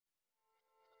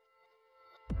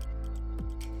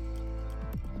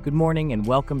Good morning and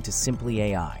welcome to Simply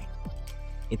AI.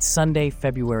 It's Sunday,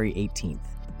 February 18th.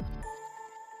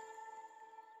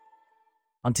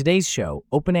 On today's show,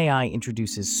 OpenAI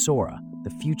introduces Sora,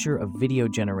 the future of video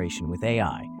generation with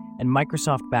AI, and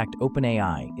Microsoft-backed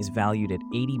OpenAI is valued at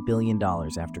 $80 billion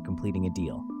after completing a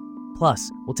deal.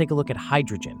 Plus, we'll take a look at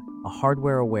Hydrogen, a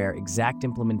hardware-aware exact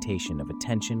implementation of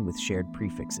attention with shared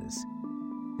prefixes.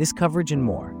 This coverage and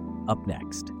more, up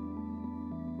next.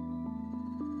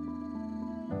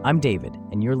 I'm David,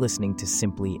 and you're listening to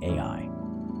Simply AI.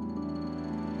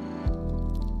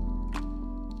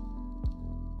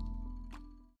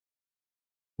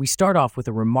 We start off with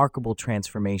a remarkable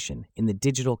transformation in the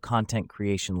digital content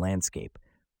creation landscape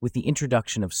with the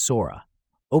introduction of Sora,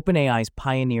 OpenAI's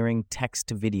pioneering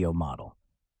text-to-video model.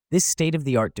 This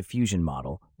state-of-the-art diffusion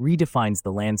model redefines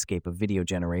the landscape of video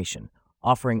generation,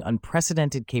 offering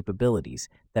unprecedented capabilities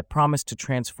that promise to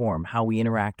transform how we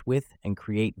interact with and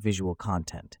create visual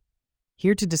content.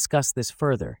 Here to discuss this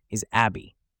further is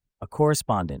Abby, a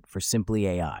correspondent for Simply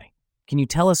AI. Can you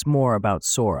tell us more about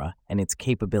Sora and its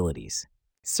capabilities?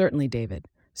 Certainly, David.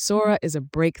 Sora is a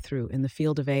breakthrough in the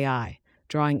field of AI,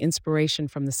 drawing inspiration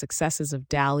from the successes of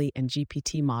DALL-E and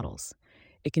GPT models.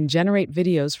 It can generate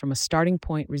videos from a starting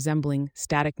point resembling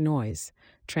static noise,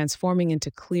 transforming into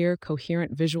clear,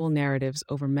 coherent visual narratives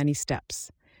over many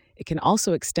steps. It can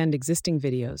also extend existing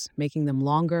videos, making them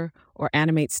longer, or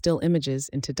animate still images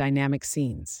into dynamic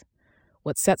scenes.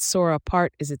 What sets Sora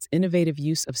apart is its innovative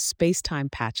use of space-time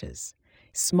patches,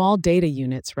 small data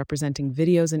units representing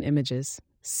videos and images,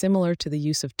 similar to the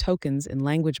use of tokens in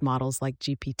language models like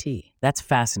GPT. That's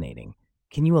fascinating.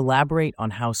 Can you elaborate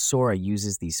on how Sora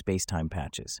uses these space-time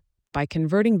patches? By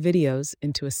converting videos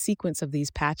into a sequence of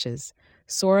these patches,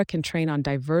 Sora can train on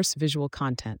diverse visual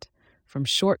content, from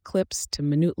short clips to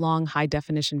minute-long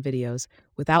high-definition videos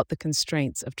without the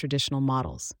constraints of traditional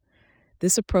models.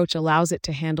 This approach allows it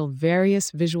to handle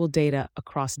various visual data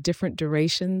across different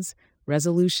durations,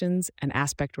 resolutions, and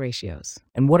aspect ratios.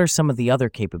 And what are some of the other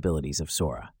capabilities of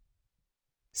Sora?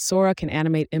 Sora can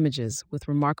animate images with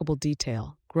remarkable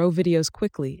detail, grow videos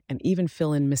quickly, and even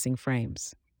fill in missing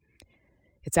frames.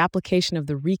 Its application of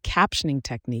the recaptioning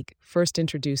technique, first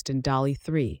introduced in DALL-E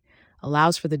 3,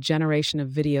 allows for the generation of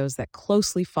videos that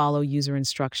closely follow user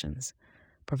instructions,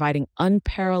 providing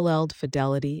unparalleled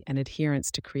fidelity and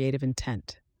adherence to creative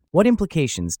intent. What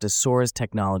implications does Sora's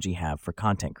technology have for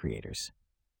content creators?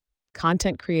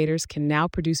 Content creators can now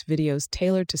produce videos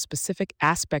tailored to specific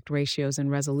aspect ratios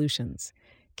and resolutions,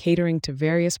 catering to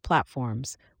various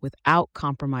platforms without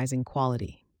compromising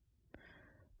quality.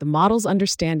 The model's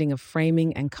understanding of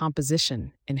framing and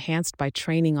composition, enhanced by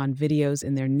training on videos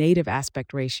in their native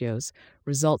aspect ratios,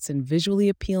 results in visually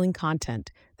appealing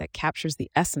content that captures the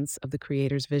essence of the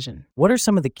creator's vision. What are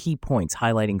some of the key points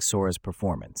highlighting Sora's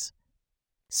performance?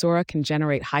 Sora can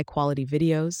generate high-quality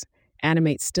videos,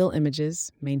 animate still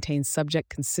images, maintain subject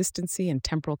consistency and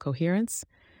temporal coherence,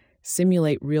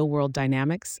 simulate real-world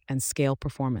dynamics, and scale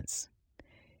performance.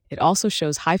 It also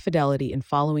shows high fidelity in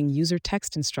following user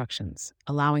text instructions,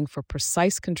 allowing for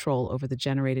precise control over the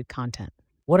generated content.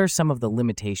 What are some of the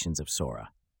limitations of Sora?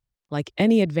 Like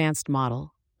any advanced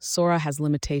model, Sora has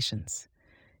limitations,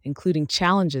 including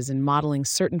challenges in modeling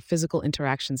certain physical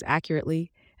interactions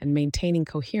accurately and maintaining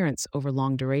coherence over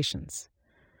long durations.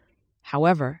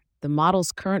 However, the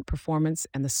model's current performance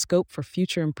and the scope for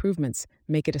future improvements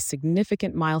make it a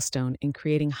significant milestone in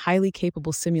creating highly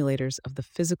capable simulators of the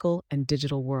physical and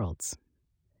digital worlds.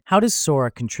 How does Sora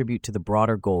contribute to the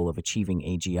broader goal of achieving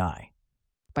AGI?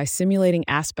 By simulating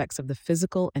aspects of the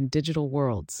physical and digital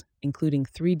worlds, including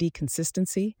 3D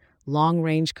consistency,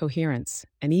 long-range coherence,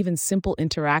 and even simple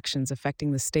interactions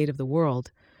affecting the state of the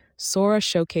world, Sora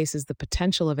showcases the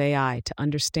potential of AI to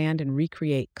understand and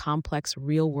recreate complex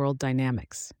real-world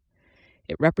dynamics.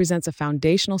 It represents a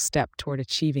foundational step toward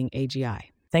achieving AGI.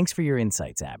 Thanks for your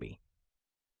insights, Abby.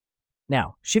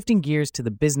 Now, shifting gears to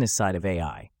the business side of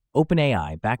AI,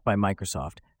 OpenAI, backed by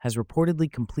Microsoft, has reportedly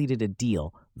completed a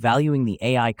deal valuing the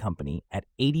AI company at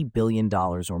 $80 billion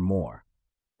or more.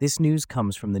 This news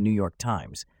comes from the New York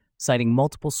Times, citing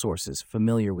multiple sources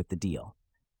familiar with the deal.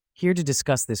 Here to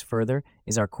discuss this further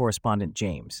is our correspondent,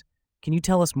 James. Can you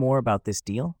tell us more about this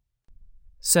deal?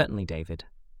 Certainly, David.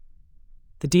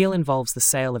 The deal involves the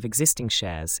sale of existing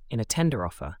shares in a tender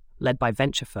offer led by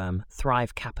venture firm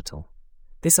Thrive Capital.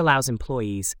 This allows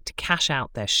employees to cash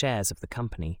out their shares of the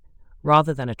company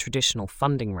rather than a traditional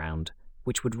funding round,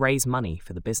 which would raise money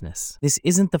for the business. This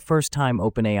isn't the first time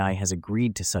OpenAI has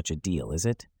agreed to such a deal, is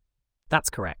it?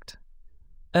 That's correct.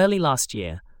 Early last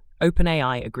year,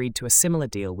 OpenAI agreed to a similar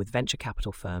deal with venture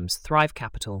capital firms Thrive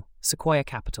Capital, Sequoia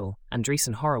Capital,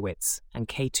 Andreessen Horowitz, and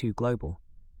K2 Global.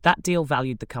 That deal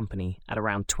valued the company at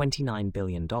around $29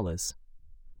 billion.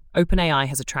 OpenAI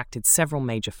has attracted several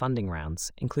major funding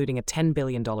rounds, including a $10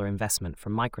 billion investment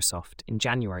from Microsoft in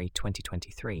January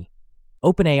 2023.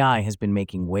 OpenAI has been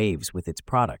making waves with its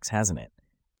products, hasn't it?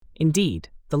 Indeed,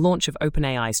 the launch of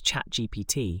OpenAI's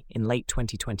ChatGPT in late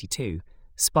 2022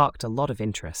 sparked a lot of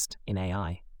interest in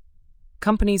AI.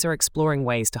 Companies are exploring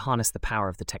ways to harness the power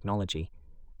of the technology,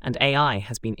 and AI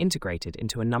has been integrated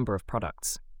into a number of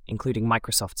products, including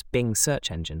Microsoft's Bing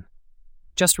search engine.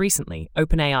 Just recently,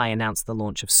 OpenAI announced the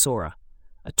launch of Sora,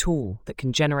 a tool that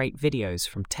can generate videos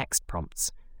from text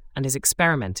prompts, and is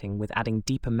experimenting with adding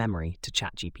deeper memory to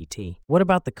ChatGPT. What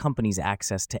about the company's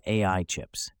access to AI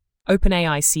chips?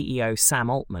 OpenAI CEO Sam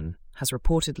Altman has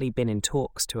reportedly been in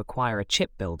talks to acquire a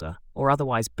chip builder or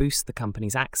otherwise boost the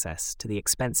company's access to the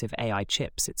expensive AI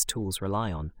chips its tools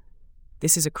rely on.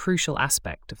 This is a crucial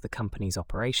aspect of the company's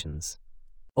operations.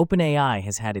 OpenAI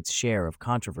has had its share of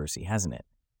controversy, hasn't it?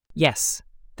 Yes,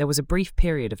 there was a brief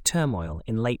period of turmoil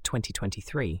in late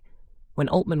 2023 when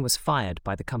Altman was fired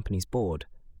by the company's board,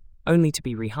 only to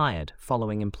be rehired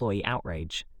following employee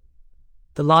outrage.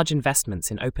 The large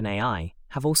investments in OpenAI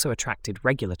have also attracted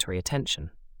regulatory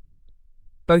attention.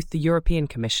 Both the European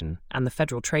Commission and the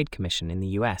Federal Trade Commission in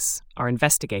the US are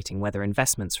investigating whether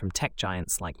investments from tech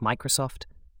giants like Microsoft,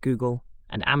 Google,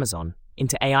 and Amazon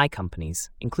into AI companies,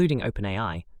 including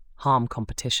OpenAI, harm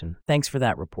competition. Thanks for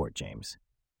that report, James.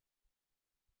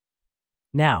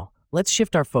 Now, let's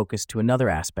shift our focus to another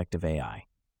aspect of AI.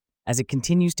 As it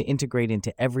continues to integrate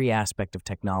into every aspect of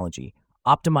technology,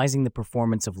 optimizing the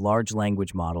performance of large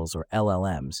language models, or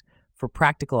LLMs, for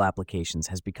practical applications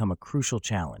has become a crucial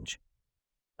challenge.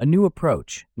 A new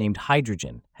approach, named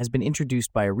Hydrogen, has been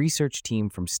introduced by a research team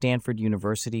from Stanford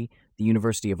University, the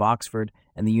University of Oxford,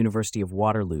 and the University of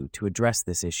Waterloo to address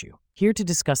this issue. Here to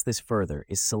discuss this further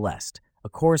is Celeste, a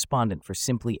correspondent for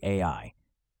Simply AI.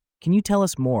 Can you tell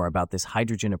us more about this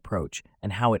hydrogen approach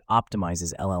and how it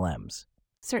optimizes LLMs?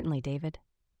 Certainly, David.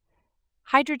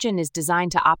 Hydrogen is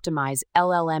designed to optimize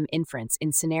LLM inference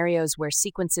in scenarios where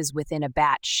sequences within a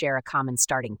batch share a common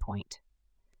starting point.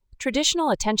 Traditional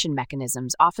attention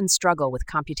mechanisms often struggle with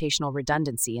computational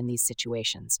redundancy in these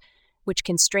situations, which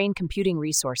can strain computing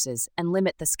resources and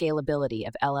limit the scalability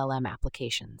of LLM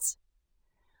applications.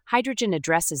 Hydrogen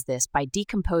addresses this by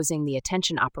decomposing the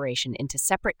attention operation into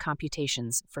separate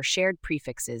computations for shared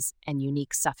prefixes and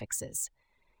unique suffixes,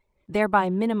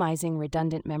 thereby minimizing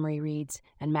redundant memory reads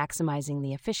and maximizing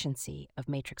the efficiency of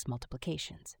matrix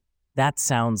multiplications. That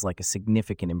sounds like a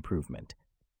significant improvement.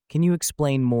 Can you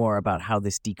explain more about how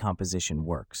this decomposition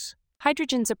works?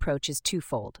 Hydrogen's approach is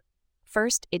twofold.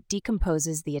 First, it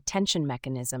decomposes the attention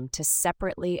mechanism to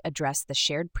separately address the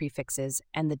shared prefixes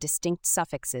and the distinct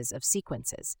suffixes of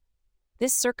sequences.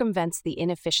 This circumvents the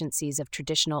inefficiencies of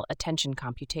traditional attention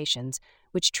computations,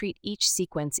 which treat each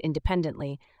sequence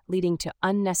independently, leading to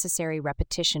unnecessary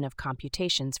repetition of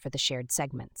computations for the shared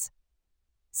segments.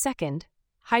 Second,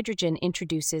 Hydrogen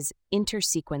introduces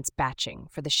inter-sequence batching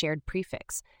for the shared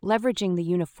prefix, leveraging the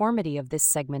uniformity of this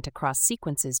segment across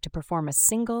sequences to perform a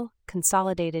single,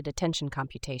 consolidated attention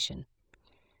computation.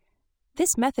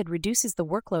 This method reduces the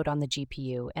workload on the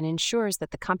GPU and ensures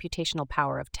that the computational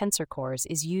power of tensor cores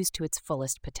is used to its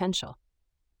fullest potential.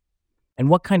 And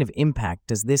what kind of impact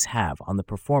does this have on the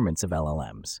performance of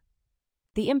LLMs?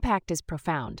 The impact is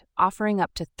profound, offering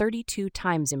up to 32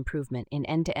 times improvement in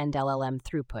end-to-end LLM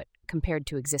throughput compared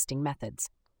to existing methods.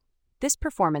 This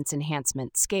performance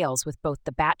enhancement scales with both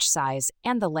the batch size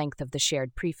and the length of the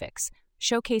shared prefix,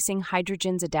 showcasing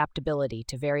Hydrogen's adaptability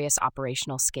to various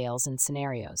operational scales and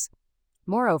scenarios.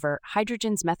 Moreover,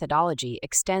 Hydrogen's methodology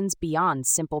extends beyond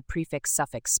simple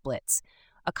prefix-suffix splits,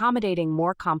 accommodating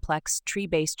more complex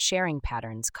tree-based sharing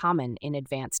patterns common in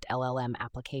advanced LLM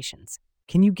applications.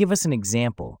 Can you give us an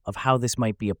example of how this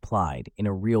might be applied in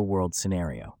a real-world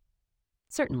scenario?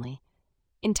 Certainly.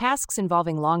 In tasks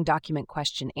involving long document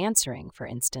question answering, for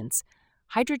instance,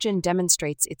 Hydrogen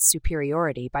demonstrates its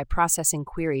superiority by processing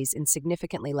queries in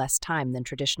significantly less time than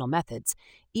traditional methods,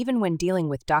 even when dealing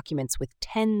with documents with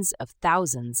tens of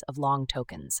thousands of long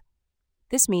tokens.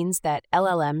 This means that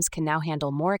LLMs can now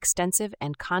handle more extensive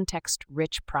and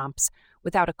context-rich prompts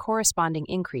without a corresponding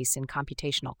increase in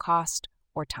computational cost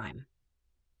or time.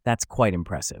 That's quite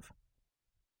impressive.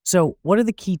 So, what are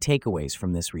the key takeaways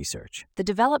from this research? The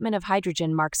development of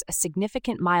Hydrogen marks a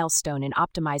significant milestone in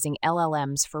optimizing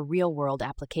LLMs for real-world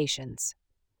applications.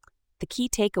 The key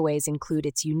takeaways include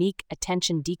its unique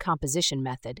attention decomposition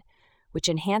method, which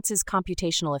enhances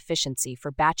computational efficiency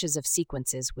for batches of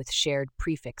sequences with shared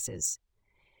prefixes.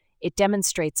 It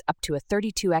demonstrates up to a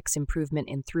 32x improvement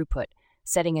in throughput,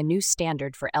 setting a new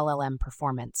standard for LLM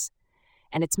performance.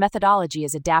 and its methodology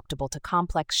is adaptable to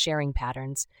complex sharing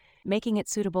patterns, making it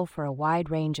suitable for a wide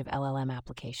range of LLM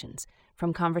applications,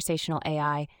 from conversational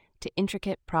AI to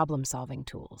intricate problem-solving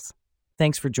tools.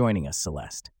 Thanks for joining us,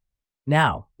 Celeste.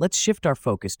 Now, let's shift our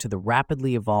focus to the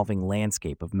rapidly evolving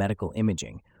landscape of medical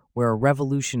imaging, where a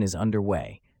revolution is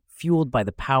underway, fueled by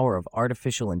the power of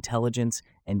artificial intelligence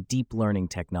and deep learning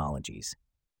technologies.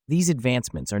 These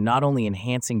advancements are not only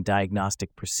enhancing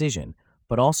diagnostic precision,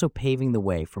 but also paving the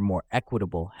way for more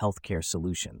equitable healthcare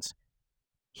solutions.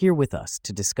 Here with us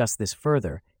to discuss this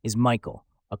further is Michael,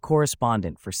 a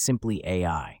correspondent for Simply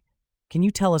AI. Can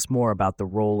you tell us more about the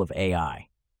role of AI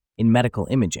in medical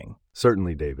imaging?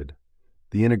 Certainly, David.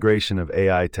 The integration of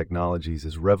AI technologies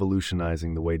is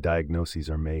revolutionizing the way diagnoses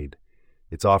are made.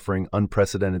 It's offering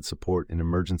unprecedented support in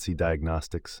emergency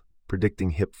diagnostics,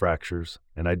 predicting hip fractures,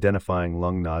 and identifying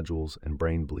lung nodules and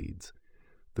brain bleeds.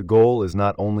 The goal is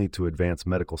not only to advance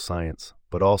medical science,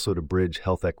 but also to bridge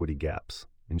health equity gaps,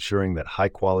 ensuring that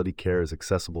high-quality care is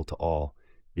accessible to all,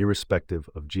 irrespective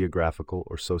of geographical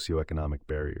or socioeconomic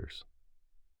barriers.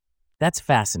 That's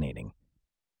fascinating.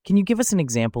 Can you give us an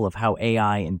example of how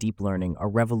AI and deep learning are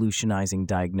revolutionizing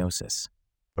diagnosis?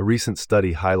 A recent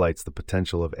study highlights the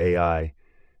potential of AI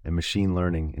and machine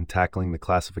learning in tackling the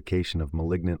classification of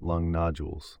malignant lung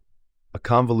nodules. A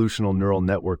convolutional neural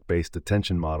network-based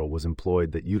attention model was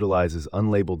employed that utilizes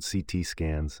unlabeled CT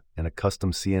scans and a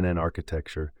custom CNN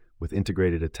architecture with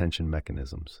integrated attention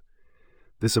mechanisms.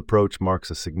 This approach marks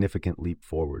a significant leap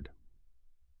forward.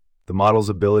 The model's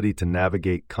ability to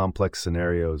navigate complex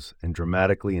scenarios and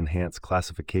dramatically enhance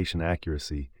classification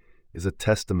accuracy is a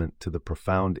testament to the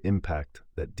profound impact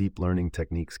that deep learning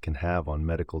techniques can have on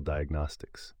medical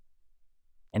diagnostics.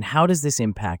 And how does this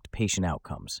impact patient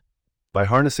outcomes? By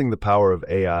harnessing the power of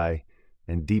AI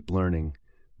and deep learning,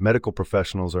 medical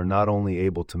professionals are not only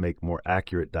able to make more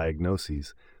accurate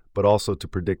diagnoses, but also to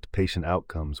predict patient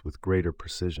outcomes with greater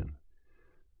precision.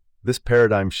 This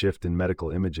paradigm shift in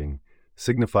medical imaging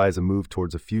signifies a move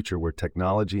towards a future where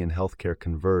technology and healthcare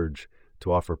converge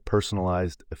to offer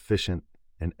personalized, efficient,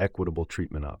 and equitable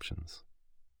treatment options.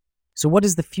 So what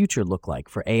does the future look like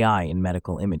for AI in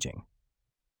medical imaging?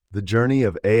 The journey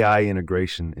of AI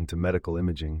integration into medical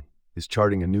imaging is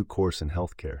charting a new course in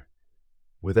healthcare.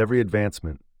 With every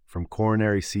advancement, from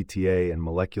coronary CTA and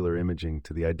molecular imaging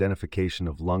to the identification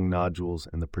of lung nodules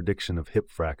and the prediction of hip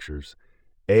fractures,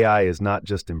 AI is not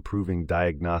just improving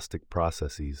diagnostic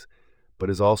processes, but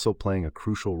is also playing a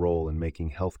crucial role in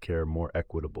making healthcare more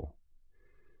equitable.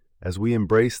 As we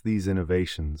embrace these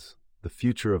innovations, the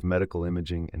future of medical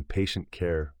imaging and patient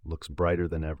care looks brighter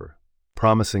than ever,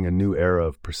 promising a new era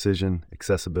of precision,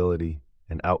 accessibility,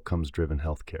 and outcomes-driven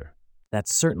healthcare.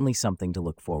 That's certainly something to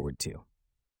look forward to.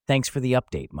 Thanks for the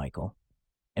update, Michael.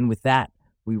 And with that,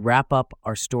 we wrap up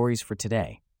our stories for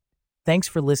today. Thanks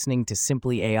for listening to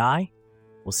Simply AI.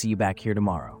 We'll see you back here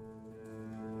tomorrow.